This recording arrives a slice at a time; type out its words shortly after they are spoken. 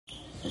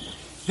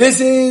This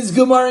is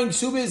Gemara in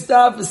Ksubis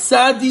Daf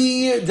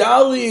Sadi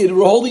Dalid.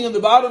 We're holding on the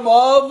bottom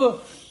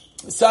of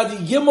Sadi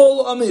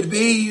Gimel Amir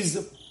Beis,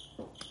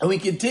 and we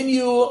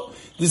continue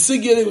the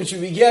sugya which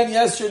we began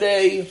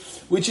yesterday,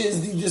 which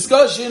is the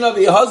discussion of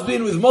a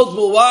husband with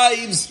multiple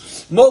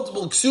wives,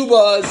 multiple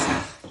ksubas,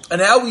 and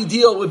how we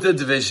deal with the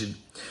division.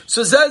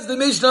 So says the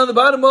Mishnah on the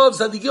bottom of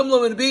Sadi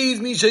Gimel Amir Beis,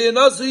 Misha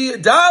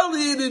Yanasi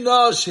Dalid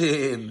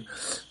Nashim.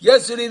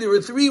 Yesterday there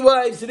were 3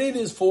 wives. Today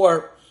there's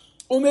 4.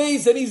 Umay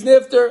said he's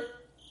nifter.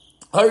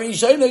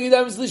 Each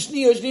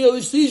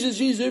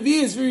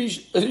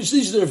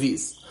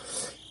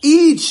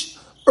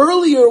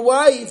earlier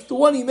wife, the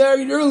one he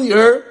married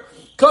earlier,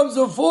 comes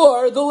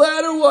before the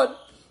latter one.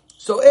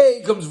 So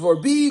A comes before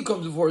B,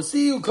 comes before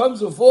C,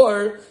 comes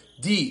before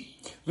D.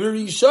 A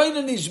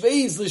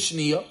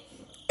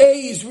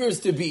is swears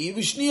to B,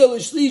 B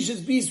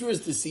swears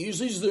to C,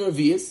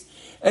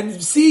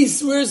 and C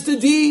swears to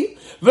D.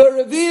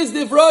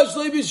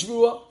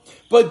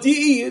 But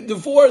D, the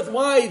 4th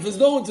wife, is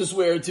no one to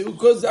swear to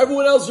because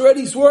everyone else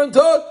already swore and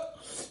took.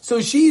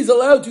 So she's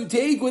allowed to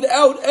take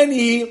without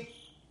any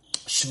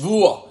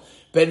shvuah.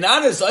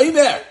 Benanas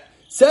Aimer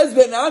says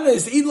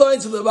Benanas, 8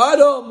 lines to the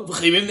bottom.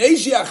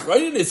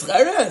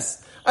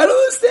 I don't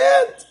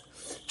understand.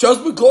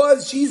 Just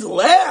because she's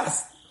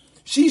last,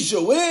 she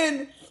should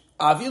win.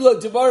 Avila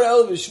Tabar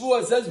El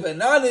Shvuah says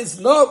Benanas,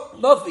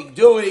 nothing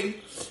doing.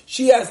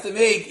 She has to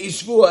make a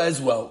shvuah as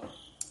well.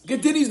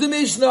 Continues the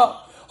Mishnah.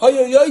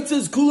 Let's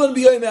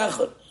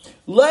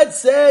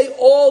say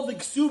all the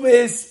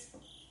ksubis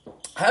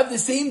have the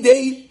same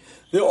date.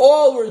 They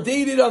all were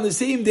dated on the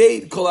same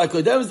date. Says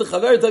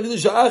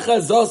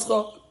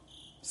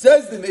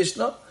the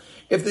Mishnah,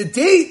 if the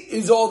date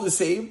is all the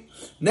same,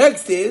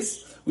 next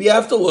is we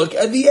have to look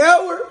at the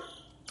hour.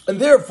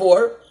 And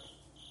therefore,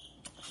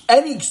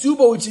 any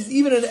ksuba which is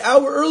even an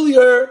hour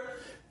earlier,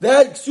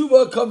 that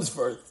ksuba comes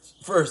first.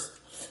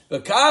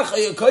 And says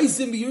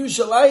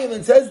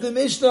the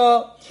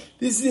Mishnah,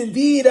 this is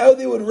indeed how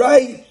they would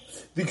write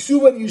the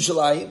Ksuba in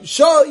Yerushalayim.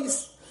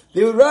 Shois,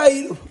 they would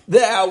write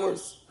the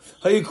hours.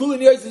 But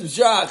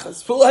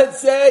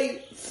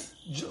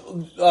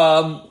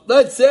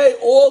let's say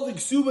all the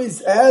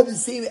Ksubas have the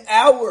same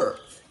hour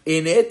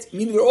in it,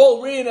 meaning they're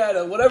all written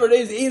at whatever it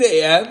is, 8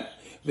 a.m.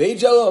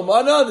 There's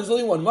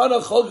only one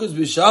mana,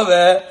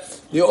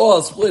 they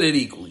all split it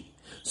equally.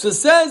 So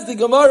says the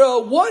Gemara,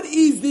 what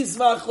is this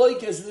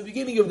machlokes in the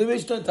beginning of the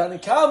Mishnah?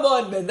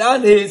 Tanakama and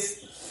Benanis,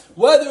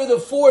 whether the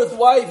 4th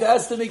wife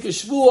has to make a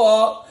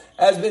shvuah,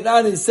 as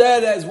Benanis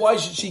said, as why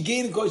should she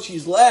gain because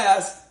she's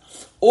last,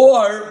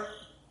 or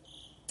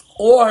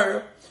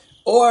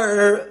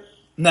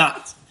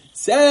not.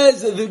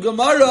 Says the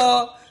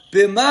Gemara,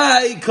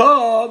 B'mai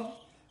kam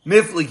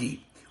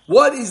miflagi.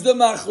 What is the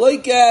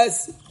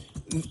machlokes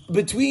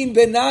between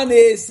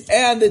Benanis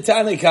and the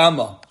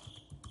Tanakama?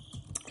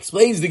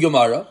 Explains the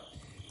Gemara.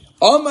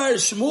 Omar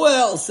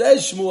Shmuel,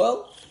 says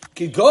Shmuel,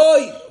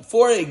 Kigoy,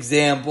 for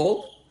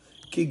example,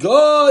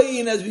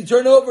 Kigoy, as we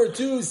turn over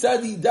to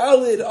Sadi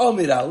Dalid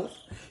Amir Aleph,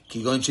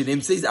 Kigoy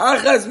Shanim says,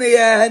 Achaz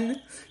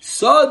Meyan,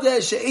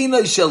 Sadeh She'ena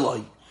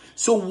Shaloi.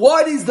 So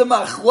what is the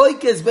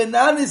machlokes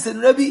Benanis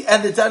and Rebbe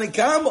and the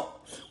Tanakama?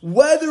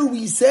 Whether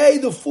we say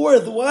the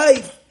 4th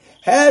wife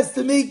has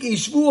to make a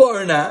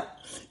shvuah or not,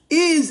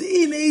 is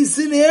in a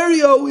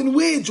scenario in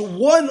which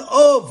one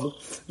of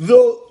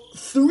the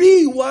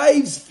 3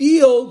 wives'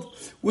 field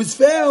was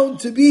found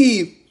to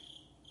be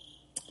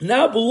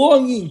not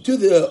belonging to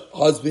the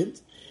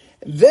husband.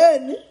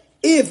 Then,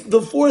 if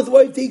the 4th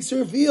wife takes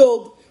her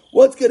field,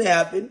 what's going to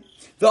happen?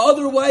 The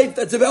other wife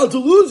that's about to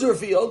lose her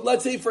field,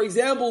 let's say, for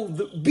example,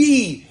 the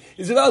B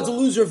is about to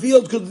lose her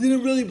field because it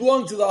didn't really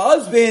belong to the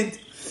husband.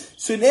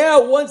 So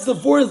now, once the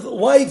 4th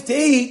wife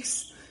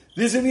takes,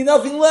 there's going to be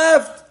nothing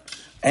left.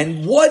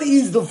 And what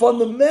is the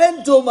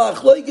fundamental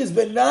machlokes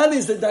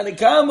Benanis and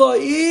Tanakama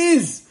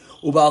is?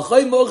 The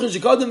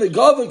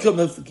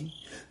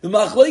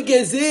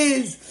machlokes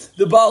is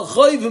the Baal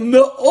Chayv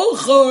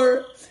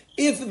me'ochar,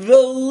 if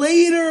the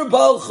later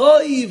Baal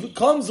Chayv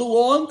comes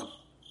along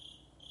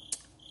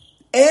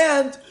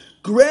and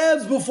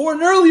grabs before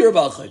an earlier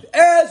Baal Chayv.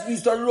 As we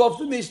started off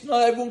the Mishnah,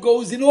 everyone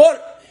goes in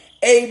order.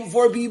 A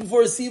before B,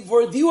 before C,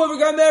 before D. Whoever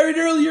got married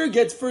earlier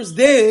gets first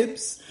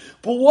dibs.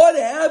 But what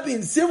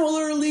happens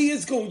similarly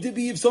is going to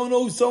be if someone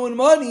owes someone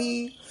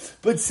money.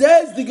 But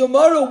says the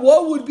Gemara,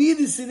 what would be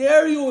the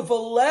scenario if a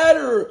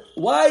latter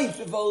wife,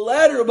 if a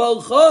latter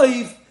Baal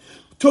Chayv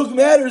took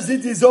matters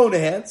into his own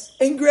hands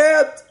and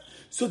grabbed?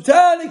 So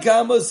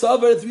Tanakama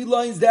Savar, 3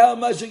 lines down,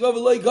 Mashagava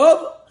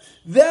Laikava,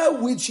 that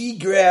which he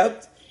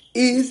grabbed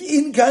is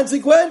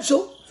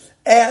inconsequential.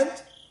 And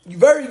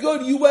very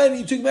good, you went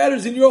and you took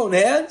matters in your own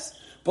hands,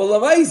 but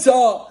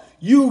Lamaisa,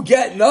 you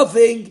get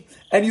nothing,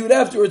 and you would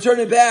have to return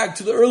it back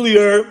to the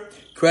earlier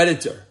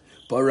creditor.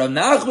 But Rav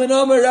Nachman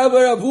Amar Rav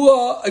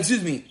Ravua,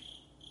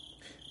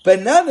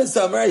 Banana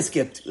Summer, I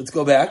skipped. Let's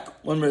go back.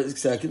 1 more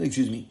second,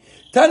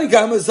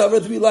 Tanakama Summer,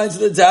 3 lines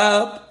to the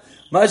top.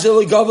 Masha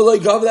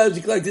Gava, that was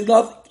collected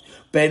nothing.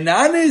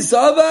 Banana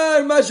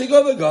Savar, Masha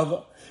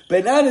Gava.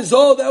 Bananas,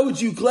 all that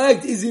which you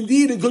collect is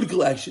indeed a good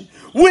collection,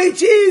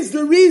 which is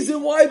the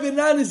reason why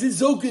Bananas is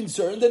so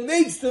concerned and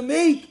makes them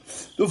make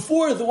the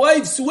fourth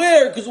wife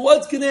swear, because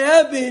what's going to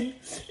happen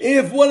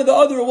if one of the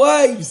other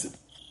wives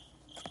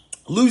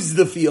loses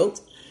the field,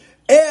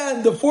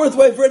 and the fourth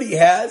wife already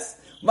has,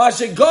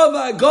 Masha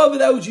Gava,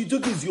 that which you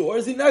took is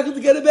yours, and you're not going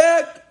to get it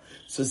back.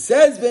 So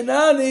says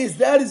Bananas,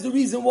 that is the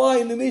reason why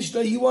in the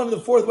Mishnah he wanted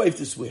the fourth wife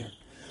to swear.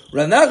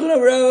 Another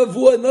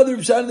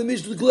Pshat in the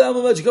Mishnah,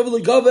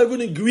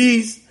 everyone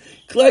agrees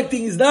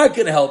collecting is not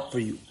going to help for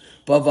you.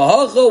 But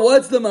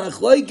what's the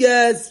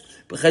machlokes?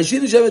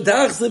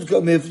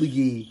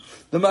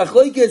 The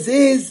machlokes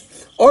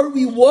is, are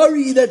we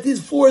worried that this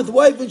fourth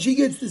wife, when she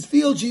gets this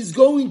field, she's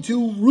going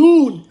to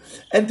ruin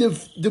and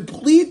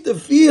deplete the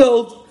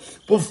field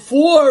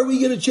before we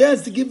get a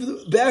chance to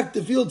give back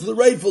the field to the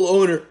rightful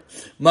owner?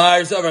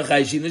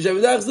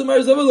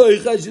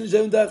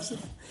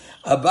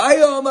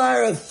 Abaya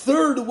Omar, a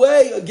third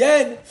way of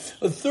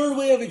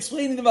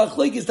explaining the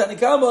machlokes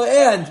Tanakama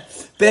and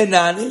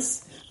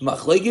Bananas.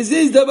 Machlokes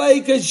is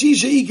Abaye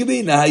Kashisha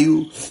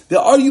Ikabeinayu. They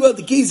argue about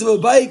the case of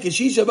Abaye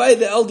Kashisha, Abaye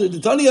the elder, the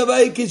Tani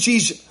Abaye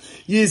Kashisha.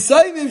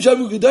 Yisayim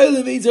Shabu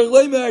Gedailim Eitzar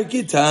Leimar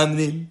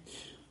Kitamnim.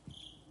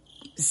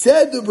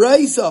 Said the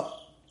Braisa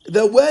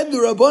that when the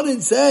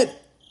Rabbanan said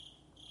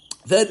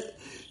that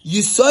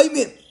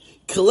Yisayim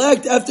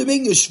collect after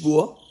making a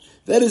shvuah,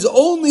 that is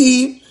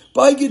only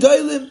by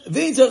Gedailim,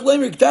 Veitzach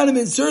Leimar Kitanim,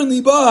 and certainly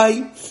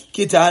by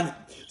Kitanim.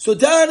 So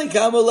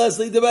Tanakama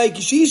Leslie the by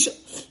Kashisha.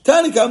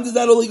 Tanakam does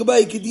not only go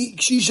by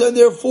Kashisha, and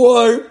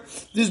therefore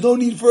there's no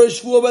need for a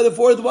shvuah by the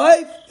fourth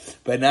wife.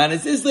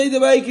 Bananas is laid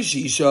by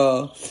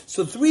Kashisha.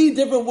 So three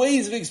different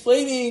ways of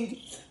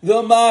explaining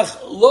the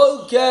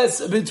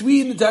machlokes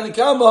between the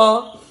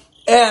Tanakama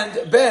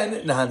and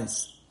Ben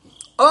Nahanis.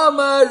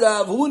 Amar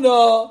Rav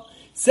Huna,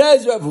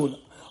 says Rav Huna,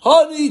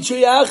 if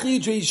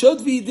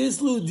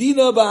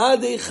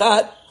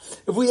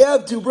we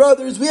have two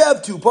brothers, we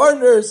have two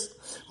partners,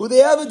 who they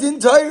have a din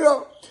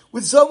Torah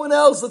with someone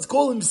else, let's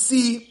call him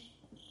C.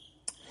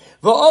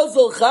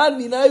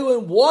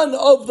 And one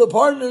of the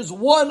partners,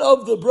 one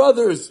of the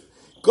brothers,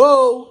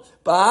 go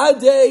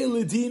Bahadei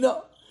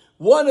Ladina.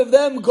 One of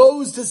them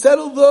goes to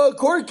settle the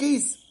court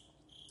case.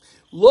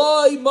 The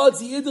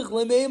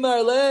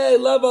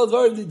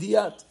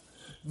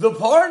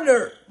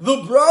partner, the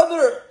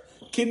brother,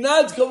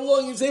 cannot come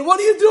along and say, what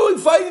are you doing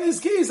fighting this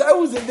case? I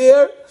wasn't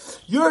there.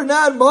 You're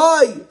not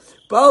my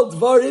Baal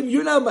Dvarim.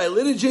 You're not my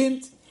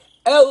litigant.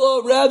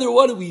 Ella, rather,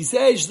 what do we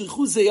say?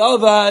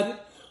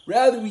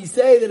 Rather, we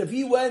say that if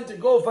he went to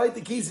go fight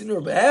the case in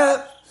your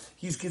behalf,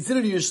 he's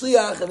considered your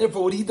shliach, and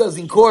therefore what he does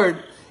in court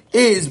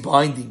is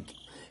binding.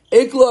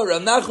 Ikla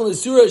Rav Nachman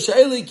Asura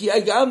Shaili Ki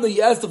Agamna,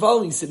 he asked the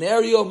following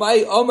scenario,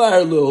 My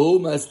Omar Lahu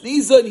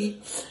Masnizani,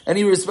 and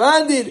he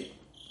responded,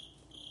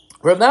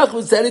 Rav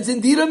Nachman said, it's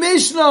indeed a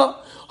Mishnah.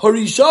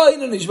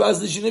 Harishayin and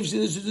Ishbaz Lishinif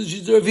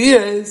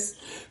Shizravias.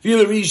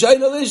 Vila Rishayin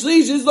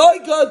Alishlish is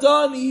like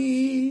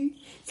Atani.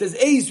 It says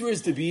A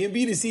swears to B and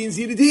B to C and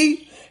C to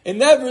D. It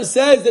never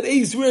says that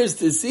A swears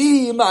to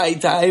C. My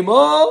time,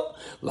 because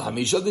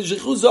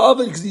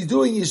he's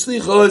doing his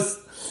shlichus,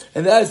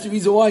 and that's the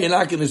reason why you're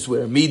not going to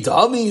swear. Me,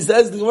 Tommy,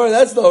 says the Gemara,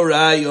 that's no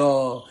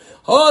raya.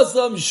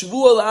 Hasam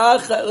shvuah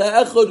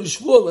le'echad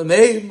u'shvuah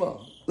le'meima.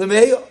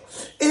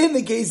 In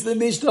the case of the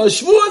Mishnah,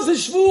 shvuah is a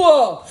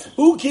shvuah.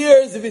 Who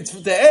cares if it's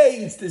to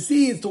A, it's to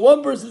C, it's to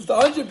one person, it's to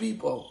 100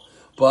 people.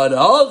 But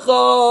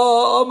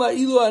over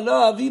here,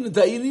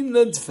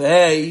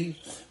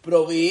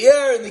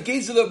 in the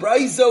case of the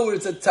Braisa, where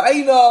it's a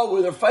taina,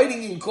 where they're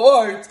fighting in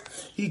court,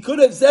 he could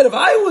have said, if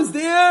I was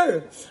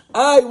there,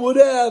 I would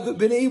have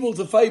been able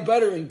to fight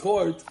better in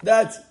court.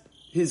 That's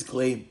his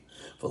claim.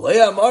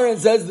 And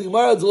says the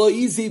Gemara,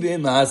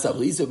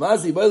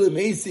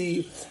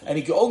 and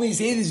he can only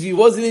say this if he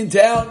wasn't in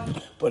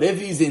town. But if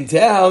he's in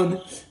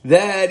town,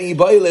 then he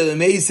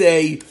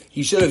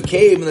should have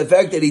came. And the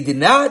fact that he did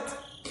not,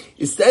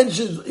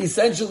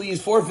 essentially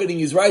he's forfeiting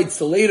his rights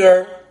to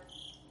later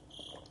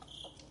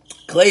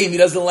claim he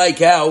doesn't like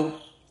how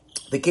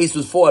the case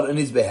was fought on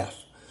his behalf.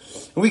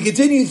 And we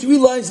continue 3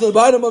 lines to the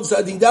bottom of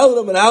Sadi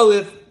Dalet and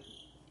Aleph,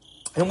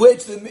 in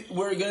which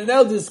we're going to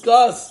now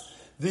discuss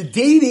the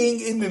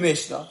dating in the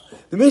Mishnah.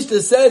 The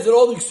Mishnah says that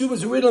all the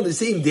ksubas are written on the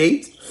same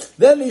date,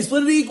 then they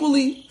split it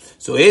equally.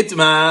 So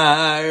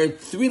Itmar,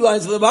 3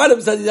 lines to the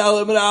bottom, Sadi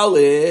Dalet and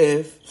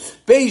Aleph.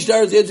 Pei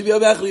stars, you have to be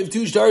Abachli, you have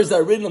 2 stars that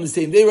are written on the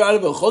same day.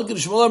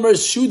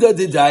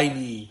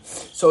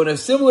 So in a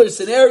similar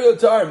scenario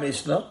to our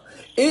Mishnah,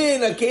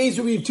 in a case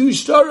where we have 2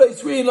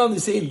 stars written on the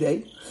same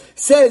day,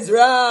 says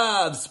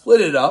Rav,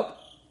 split it up,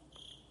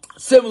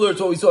 similar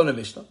to what we saw in the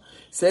Mishnah.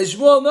 Says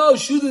Shmuel, no,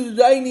 Shuda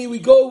Daini, we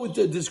go with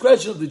the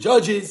discretion of the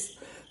judges.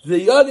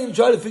 The Yadim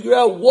try to figure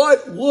out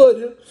what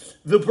would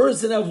the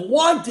person have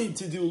wanted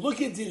to do. Look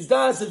into his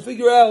das and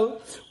figure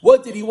out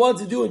what did he want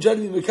to do and try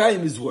to be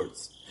Mekayim his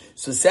words.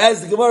 So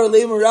says the Gemara,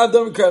 Leimer Rav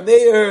Damar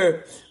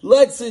Karmeir,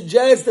 let's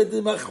suggest that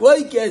the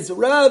Machlokes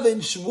Rav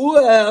and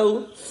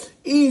Shmuel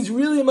is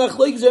really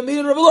Machlokes Rameir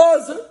and Rav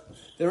Elazar.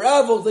 The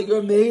Rav holds like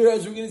Rav Meir,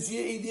 as we're going to see,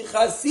 Eidi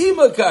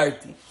Chasima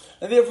Karti.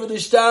 And therefore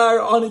the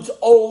star on its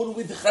own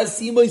with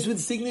Chasimas, with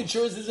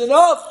signatures is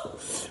enough.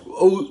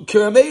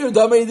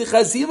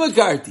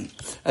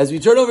 As we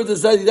turn over to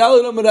Sadi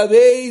Dalit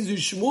Amarabe,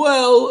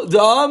 Shmuel,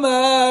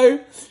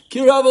 Damar,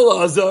 Kirav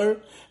Elazar,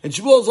 and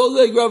Shmuel is also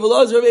like Rav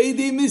Elazar of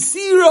Eidi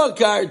Mesira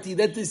Karti,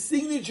 that the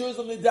signatures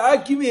on the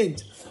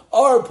document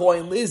are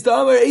pointless.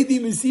 Damar Eidi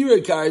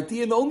Mesira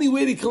Karti, and the only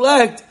way to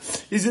collect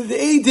is in the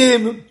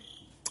Eidim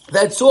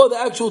that saw the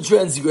actual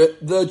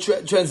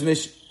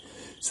transmission.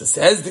 So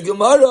says the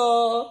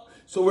Gemara,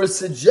 so we're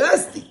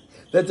suggesting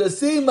that the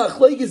same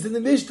machlekes in the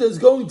Mishnah is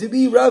going to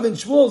be Rav and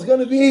Shmuel, is going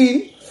to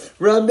be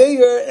Rav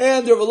Meir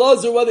and Rav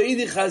Elazar, whether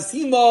Eidi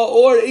Chasima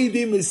or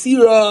Eidi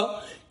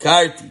Mesira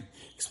Karti.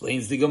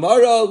 Explains the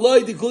Gemara,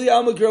 like the Kuli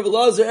Amak Rav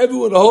Elazar,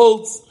 everyone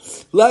holds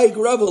like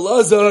Rav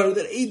Elazar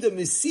that Eidi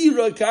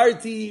Mesira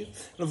Karti.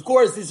 And of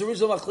course, this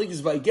original machlekes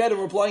is by get, and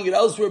we're applying it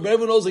elsewhere, but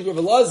everyone knows like Rav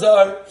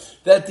Elazar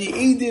that the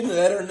Eidim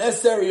that are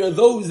necessary are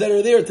those that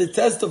are there to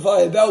testify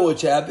about what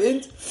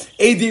happened.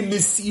 Eidi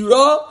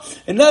Mesira,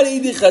 and not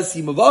Eidi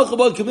Chasima.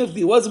 V'achabal kamifti,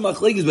 it wasn't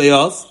machlekes by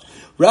us.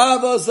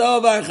 Rav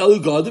Asav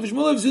Chaluk Adif,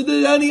 Shmuel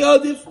Sudani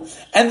Adif.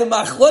 And the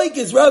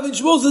machlekes, Rav and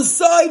Shmuel's a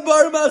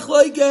sidebar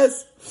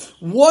machlekes.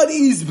 What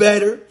is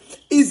better?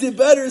 Is it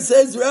better,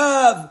 says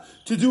Rav,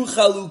 to do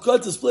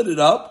chalukah, to split it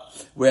up?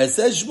 Whereas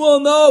says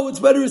Shmuel, no, what's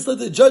better is let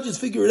the judges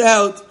figure it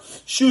out.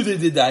 Shuda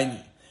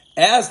Didaini.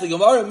 Ask the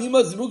Gemara,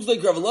 Mimas looks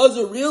like Rav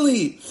Elazar,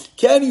 really?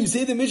 Can you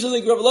say the Mishnah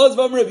like Rav Elazar?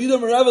 Rav Yudah,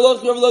 Rav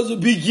Elazar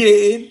be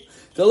Gittin.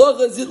 The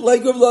halacha is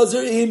like Rav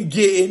Elazar in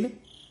Gittin.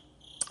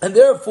 And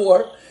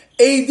therefore,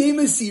 Eidim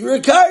Mesira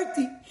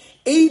Karti.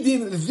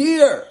 Eidim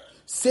there,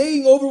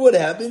 saying over what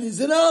happened is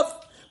enough.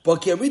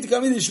 But can we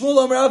come in the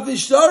Shmuel Amar Rav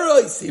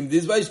Vishtaros? Same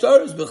this by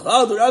Shtaros.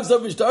 Bechal the Rav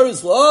Sav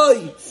Vishtaros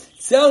Loi.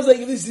 Sounds like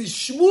if this is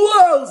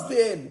Shmuel's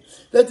din,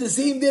 that the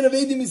same din of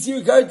Eidim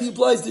Mesira Karti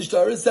applies to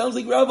Shtaros. Sounds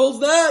like Rav holds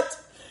that.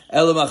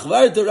 Elam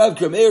Achvar to Rav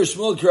Krameir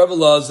Shmuel Krav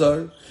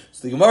Elazar.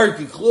 So the Gemara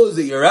concludes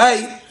that you're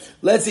right.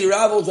 Let's say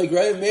Rav holds like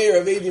Rav Meir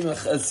of Eidim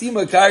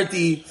Mesira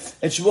Karti,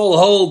 and Shmuel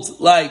holds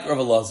like Rav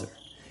Elazar.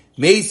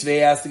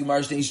 Meisvei asked the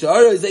Gemara Shnei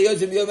Shtaros. They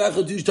Yotzim Yom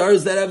Echad two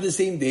Shtaros that have the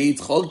same date.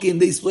 Cholkin,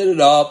 they split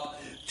it up.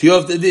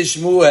 Tiyovta de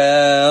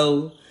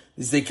Shmuel.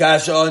 This is the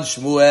kasha on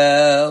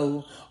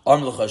Shmuel.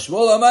 Amlecha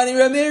Shmuel Amani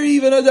Rameir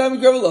even Adam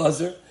Grav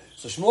Elazar.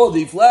 So Shmuel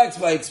deflects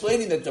by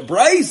explaining that the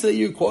Bryce that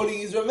you're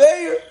quoting is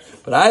Rameir,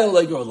 but I don't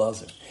like Grav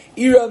Elazar.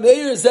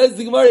 Rameir says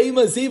the Gemara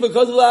Ima Seifa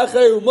because of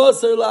La'achar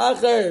Umasar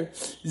La'achar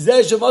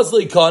Zeh Shemas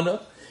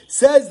Leikana.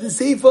 Says the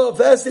Seifa, a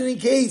fascinating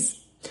case.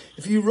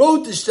 If you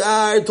wrote the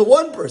shtar to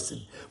one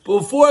person,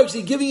 but before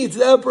actually giving it to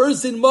that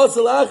person,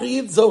 Masar La'achar,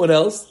 you give it to someone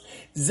else.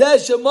 Zeh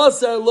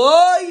Shemasar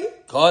Loi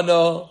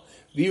Kana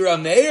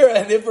V'Rameir,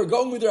 and if we're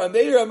going with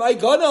Rameir, am I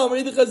Kana? I'm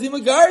ready to Chazima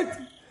Gart.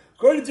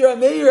 According to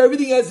Rameir,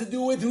 everything has to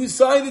do with who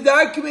signed the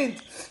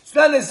document. It's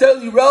not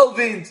necessarily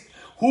relevant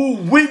who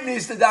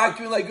witnessed the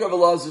document like Rav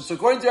Elazar. So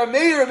according to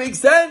Rameir, it makes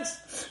sense.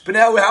 But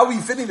now, how are we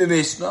fitting the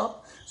Mishnah?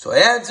 So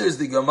answers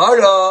the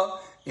Gemara.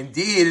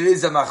 Indeed, it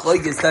is a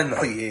machlokes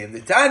tanoim. The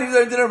Tani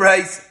learned in a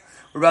Bryce.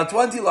 We're about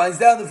 20 lines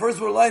down. The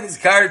first word line is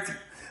Karti.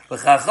 They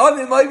split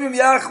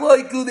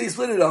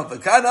it up.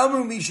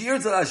 Whoever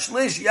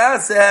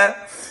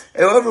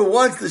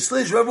wants the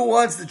shlish, whoever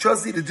wants the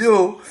trustee to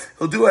do,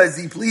 he'll do as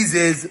he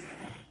pleases.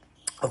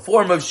 A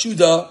form of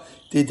shuda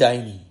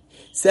didaini.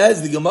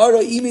 Says the Gemara,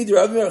 Imi de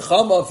Rav Meir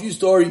Chama, a few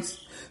stories.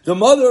 The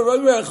mother of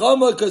Rav Meir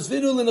Chama,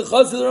 Kasvinu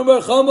l'nechas of Rav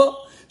Meir Chama,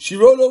 she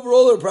wrote over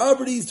all her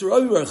properties to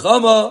Rav Meir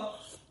Chama.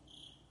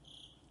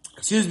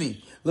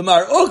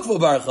 Lemar Okva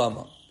Bar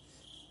Chama.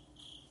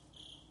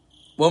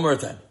 One more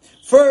time.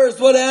 First,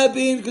 what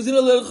happened? Because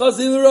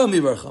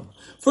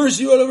first,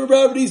 she wrote over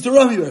properties to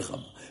Rami Bar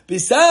Chama.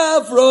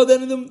 Bisafra,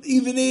 then in the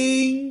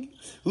evening,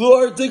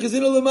 Lord, because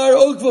Lemar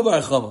Okva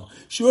Bar Chama.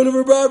 She wrote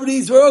over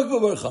properties for Okva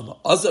Bar Chama.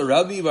 Asa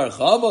Rami Bar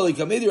Chama, like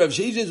Kamedi Rav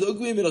Sheshes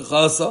Okvi Min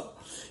Chasa.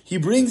 He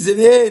brings it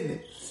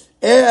in,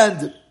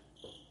 and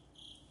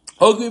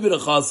Okvi Min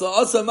Chasa.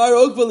 Asa Mar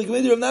Okva, like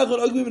Kamedi Rav Nachon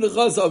Okvi Min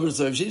Chasa. Rav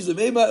Sheshes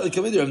Okvi like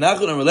Kamedi Rav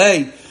Nachon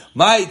Amalei.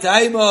 My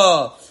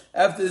taima.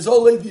 After this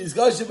whole lengthy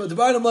discussion, but the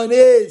bottom line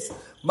is,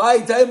 my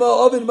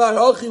taima Oven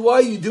Marachi, why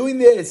are you doing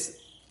this?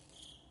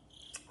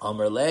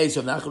 Amalei,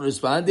 so Nachon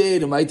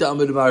responded, my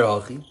taima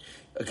Marachi.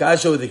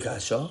 Akasha with the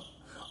kasha.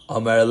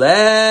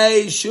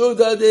 Amalei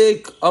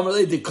Shudadik.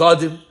 Amalei the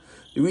Kadim.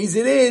 The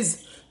reason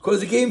is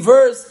because it came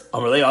first.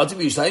 Amalei Atim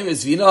Yishayim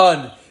is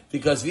Vinan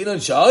because Vinan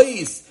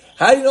Shais.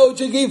 How do you know which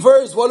one came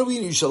first? What do we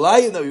in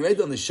Yushalayim that we read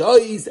on the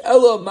Shais?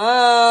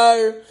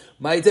 Elamar.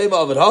 My time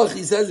of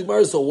Hachi says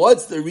Gemara. So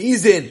what's the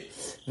reason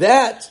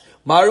that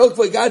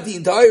Marokva got the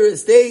entire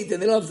estate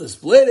and they don't have to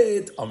split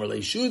it? Amalei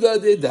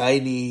Shuda did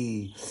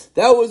Daini.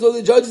 That was what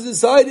the judges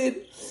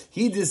decided.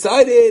 He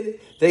decided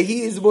that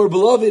he is more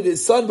beloved,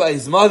 his son, by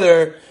his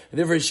mother, and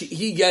therefore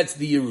he gets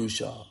the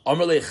Yerusha.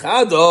 Amalei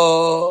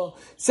Chada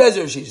says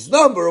Rashish,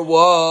 number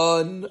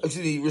one,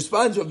 actually, he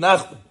responds to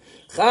Nachman.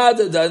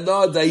 Chada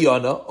Dana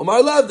Dayana,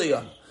 Omar Lav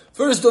Dayana.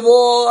 First of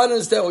all, I don't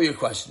understand what your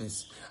question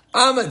is.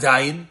 I'm a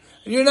dayan,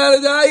 and you're not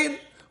a dayan.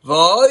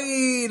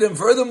 Void, and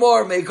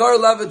furthermore, Meikar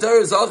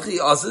Lavatar Zachi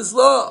Asis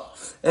Law.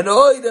 And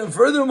Oid, and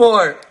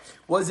furthermore,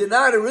 was it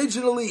not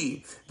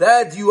originally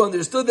that you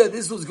understood that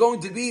this was going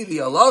to be the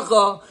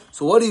halacha?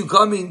 So what are you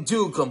coming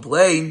to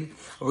complain?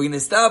 We're going to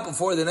stop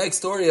before the next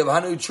story of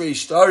Hanu Trei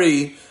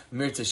Shtari, Mirta